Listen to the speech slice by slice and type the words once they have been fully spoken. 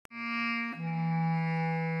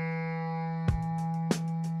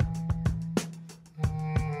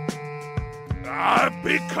I've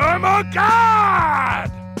become a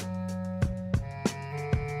god!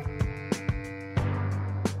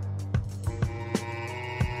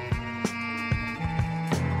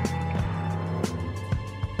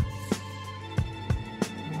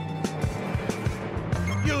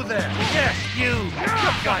 You there! Yes, you!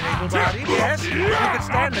 You're quite able-bodied, yes? You can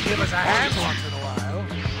stand to give us a hand once in a while.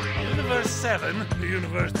 Universe 7, the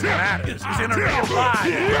universe that matters, is in a real bind.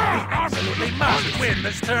 We absolutely must win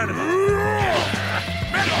this tournament. We'll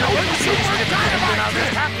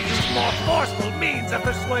have to use more forceful means of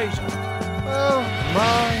persuasion. Oh,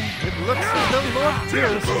 my. It looks as though Lord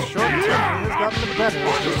Dearest's short temper has gotten the better of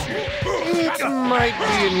you. It might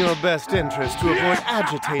be in your best interest to avoid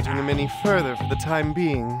agitating him any further for the time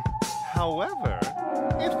being. However,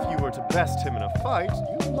 if you were to best him in a fight,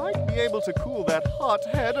 you might be able to cool that hot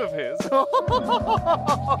head of his.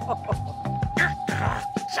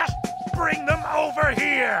 Just bring them over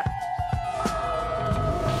here!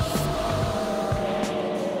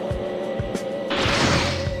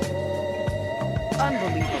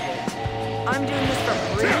 Unbelievable. I'm doing this for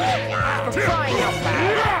free? For crying out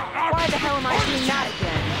loud. Why the hell am I doing that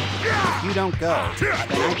again? If you don't go, then I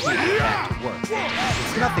can't get back to work.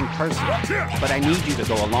 It's nothing personal, but I need you to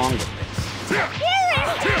go along with this.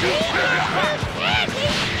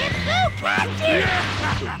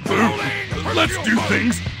 Boo! Let's do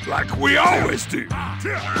things like we always do.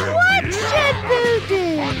 What should Boo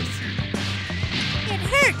do? It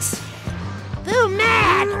hurts. Boo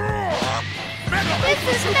mad. This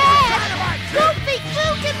is bad. Don't think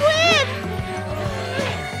Boo can win.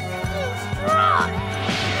 Boo's strong.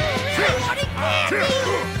 I want to candy.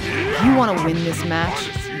 If you want to win this match,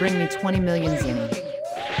 bring me 20 million zenny.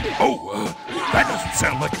 Oh, that doesn't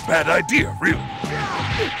sound like a bad idea, really.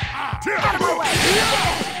 Get him away.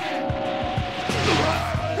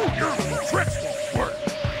 Your tricks won't work.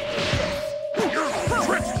 Your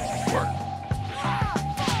tricks won't work.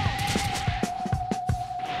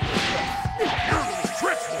 Your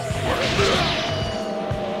tricks won't work.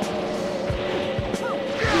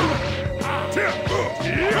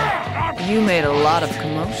 You made a lot of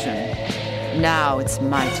commotion. Now it's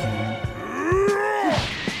my turn.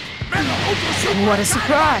 What a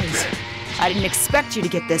surprise! I didn't expect you to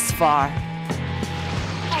get this far.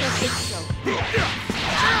 I don't think so.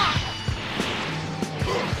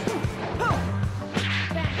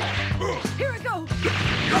 Here we go.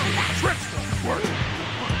 Your tricks won't work.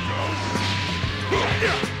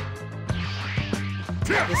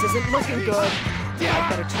 This isn't looking good. I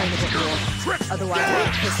better train a bit more. Otherwise,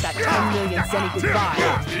 I'll kiss that 10 million zenny goodbye.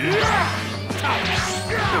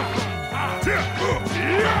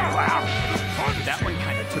 That one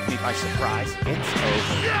kind of took me by surprise. It's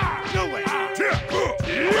over. No way.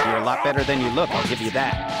 You're a lot better than you look, I'll give you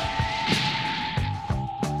that.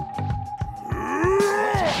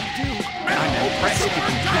 I'm impressed you can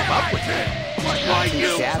keep up with it.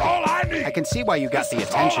 I can see why you got the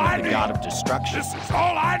attention of the god of destruction. This is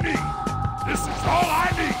all I need. This is all I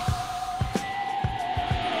need.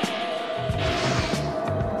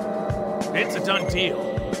 It's a done deal.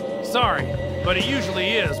 Sorry, but it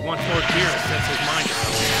usually is once Lord Dearest sets his mind to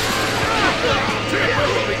something.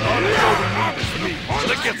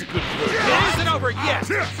 That gets a good foot. It isn't over yet.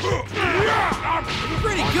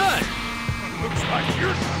 Pretty good. Looks like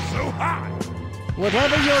you're not so high.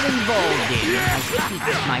 Whatever you're involved in has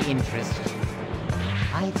piqued my interest.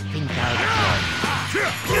 I think I'll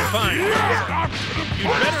Fine. You'd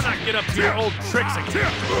better not get up to your old tricks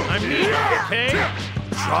again. I mean, okay?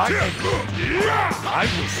 Try it. I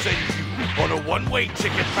will send you on a one-way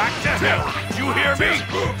ticket back to hell. You hear me?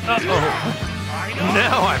 Uh-oh.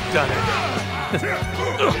 Now I've done it.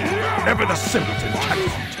 Never the simpleton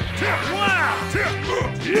catches Wow!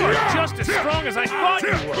 You are just as strong as I thought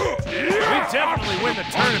you were. We'd definitely win the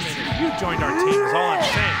tournament if you joined our team, is all I'm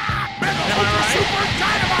saying. Am I right? Super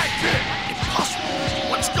Dynamite Kick!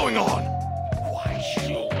 Impossible! What's going on? Why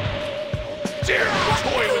you dare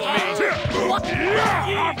toy with me? What?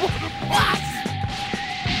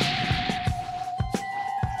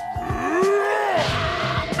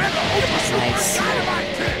 Nice.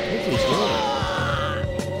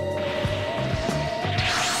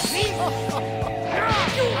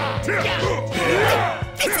 Pretty good.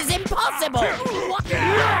 This is impossible.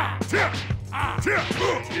 This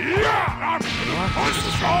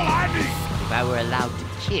is all I need. If I were allowed to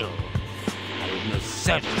kill, I would most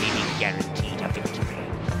certainly be guaranteed a victory.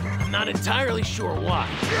 I'm not entirely sure why,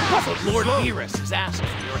 but Lord Dearest is asking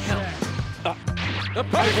for your help. I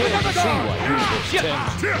can't see why Universe 10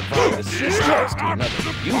 provide assistance to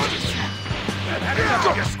another user.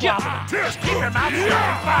 Just keep him out there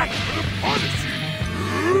and fight.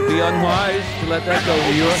 It would be unwise to let that go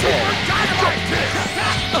to your head.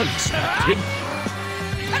 Unexpected.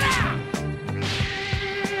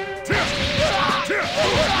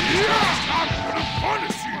 I'm gonna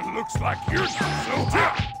punish you. Looks like you're not so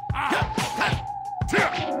hot.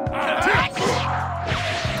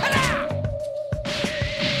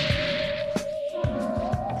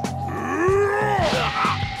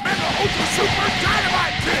 Mega Ultra Super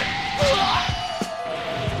Dynamite Kick!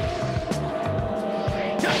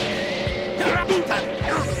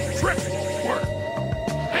 Your tricks won't work.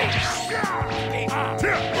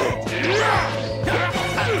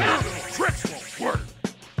 Tricks won't work.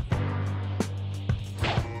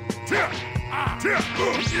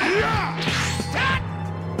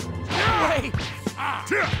 Wait!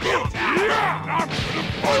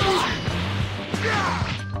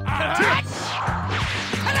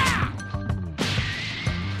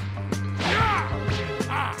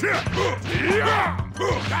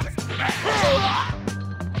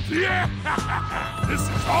 This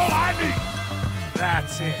is all I need.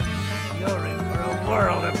 That's it. You're in for a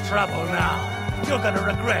world of trouble now. You're gonna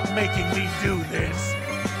regret making me do this.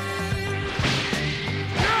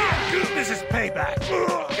 This is payback.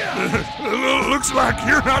 Looks like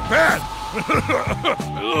you're not bad.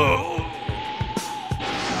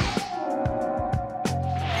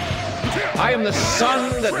 I am the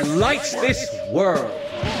sun that lights this world.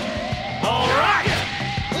 All right,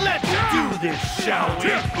 let's do this, shall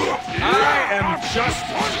we? I am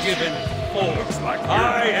justice given force.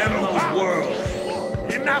 I am the world.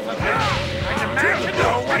 Enough of it. I demand to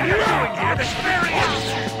know what you're doing here this very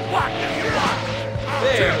instant. What do you want?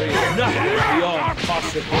 There is nothing beyond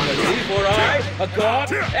possibility, for I, a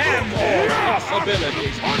god, am all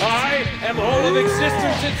possibilities. I am all of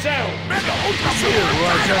existence itself. You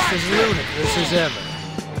are just as ludicrous as ever.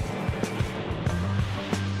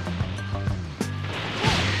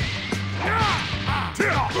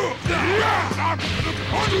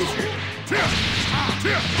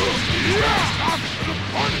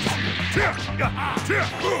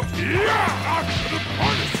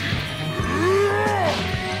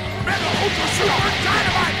 Mega Ultra Super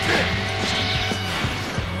Dynamite Kick!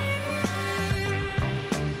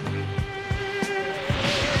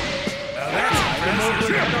 Now that's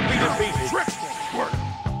remotely cannot be defeated. Tricks won't work.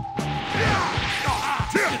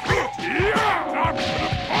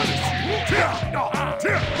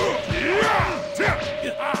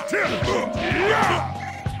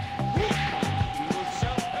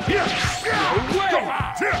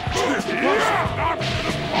 I'm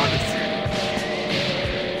gonna punish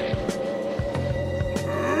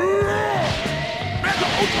Mega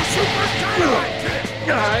Ultra Super Dynamite Kick!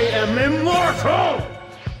 I am immortal!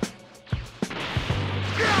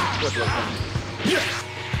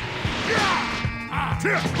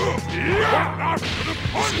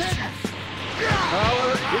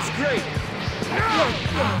 Power is great.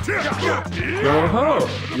 Yo-ho!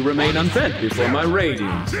 You remain unbent before my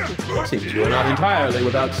radiance. Seems you are not entirely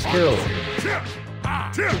without skill.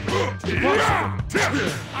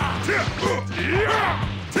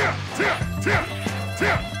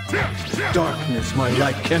 Darkness my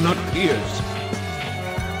light cannot pierce.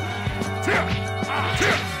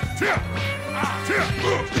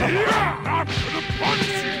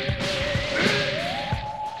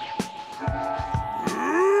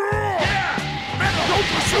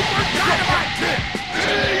 Super Dynamite Kick!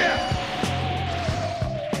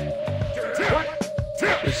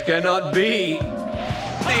 This cannot be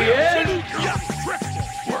the end.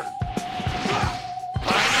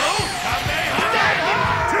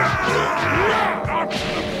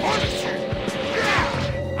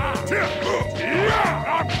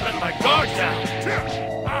 Let my guard down.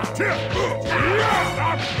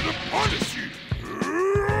 I'm gonna punish you.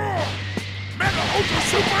 Mega Ultra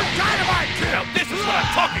Super Dynamite Kick! Now this is what I'm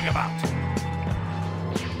talking about.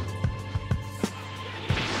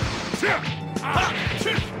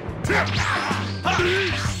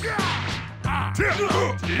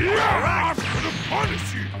 I'm gonna punish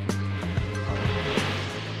you.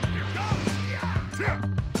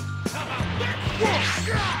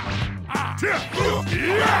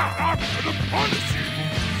 I'm gonna punish you.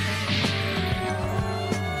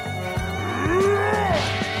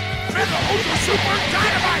 Mega Ultra Super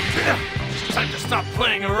Dynamite Kick! Time to stop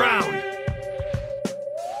playing around.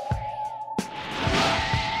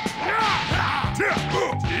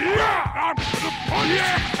 I'm gonna punish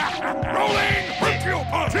you. Rolling Hercule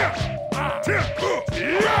Punch! I'm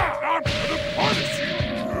gonna punish you.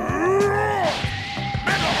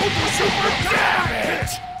 Mega Ultra Super Dynamite Kick!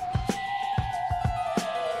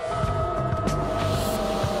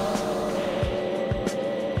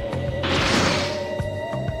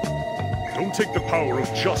 Don't take the power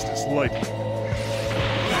of justice lightly.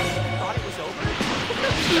 Thought it was over?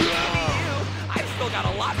 I've still got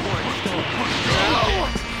a lot more in store.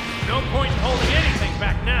 No point in holding anything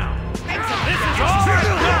back now. This is all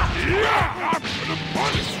I'm gonna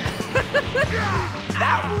punish you.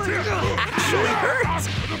 That one actually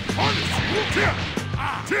hurts. I'm gonna punish you.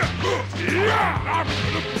 I'm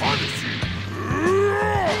gonna punish you.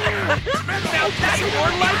 Now that's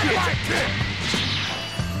more like it.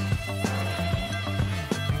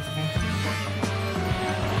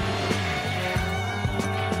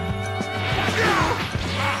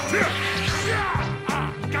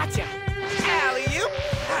 Gotcha. Alley-oop.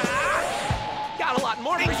 Got a lot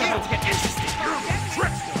more for you to get interested.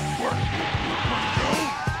 Tricks don't work.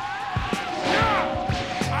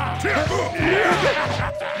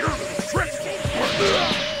 Your little tricks don't work.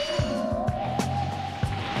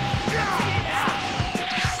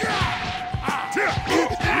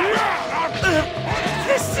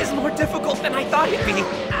 This is more difficult than I thought it'd be. I'm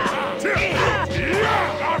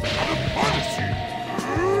gonna punish you.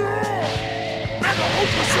 Mega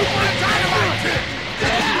Ultra Super Dynamite Kick!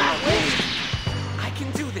 I can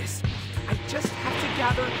do this. I just have to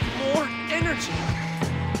gather more energy.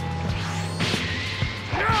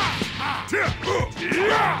 I'm gonna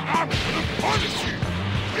punish you.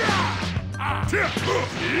 I'm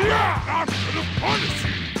gonna punish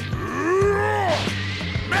you.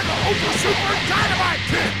 Mega Ultra Super Dynamite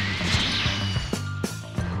Kick!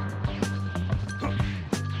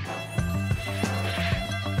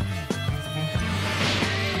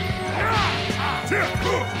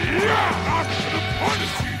 I'm gonna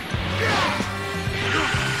punish you. Your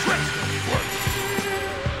tricks don't work.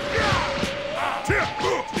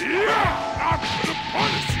 I'm gonna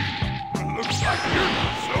punish you. It looks like you're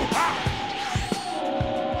not so hot.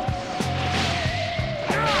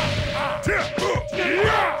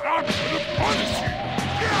 I'm gonna punish you.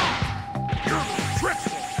 Your tricks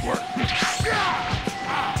don't work. I'm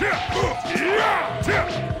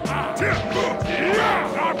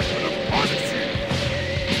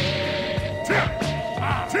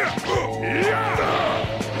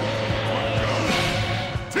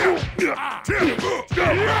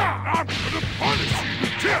gonna punish you.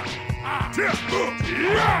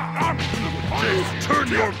 I'm gonna punish you. Turn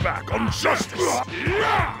your back on justice.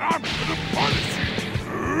 I'm gonna punish you.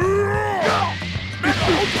 Mega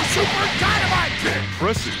Ultra Super Dynamite Kick.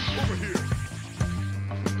 Impressive. Over here.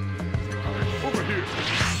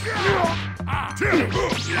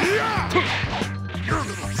 Your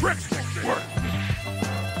little tricks won't work.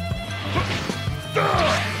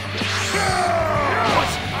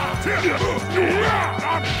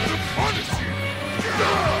 I'm gonna punish you.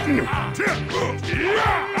 I'm gonna punish you.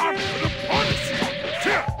 I'm gonna punish you.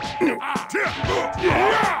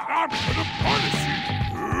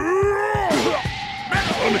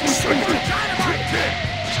 Mega Ultra Dynamite Kick.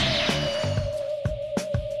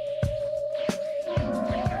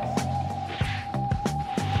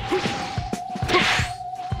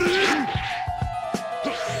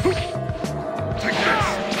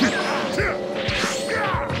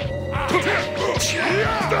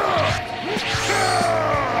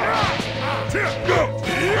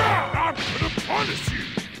 I'm gonna punish you.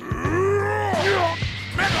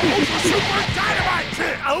 Mega Ultra Super Dynamite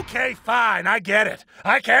Kick. Okay, fine, I get it.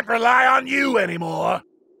 I can't rely on you anymore.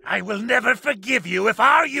 I will never forgive you if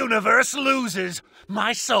our universe loses.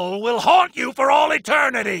 My soul will haunt you for all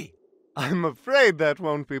eternity. I'm afraid that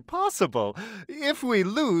won't be possible. If we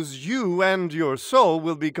lose, you and your soul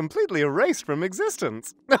will be completely erased from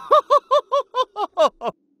existence.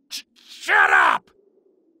 Shut up!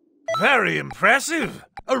 Very impressive.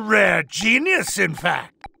 A rare genius, in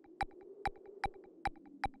fact.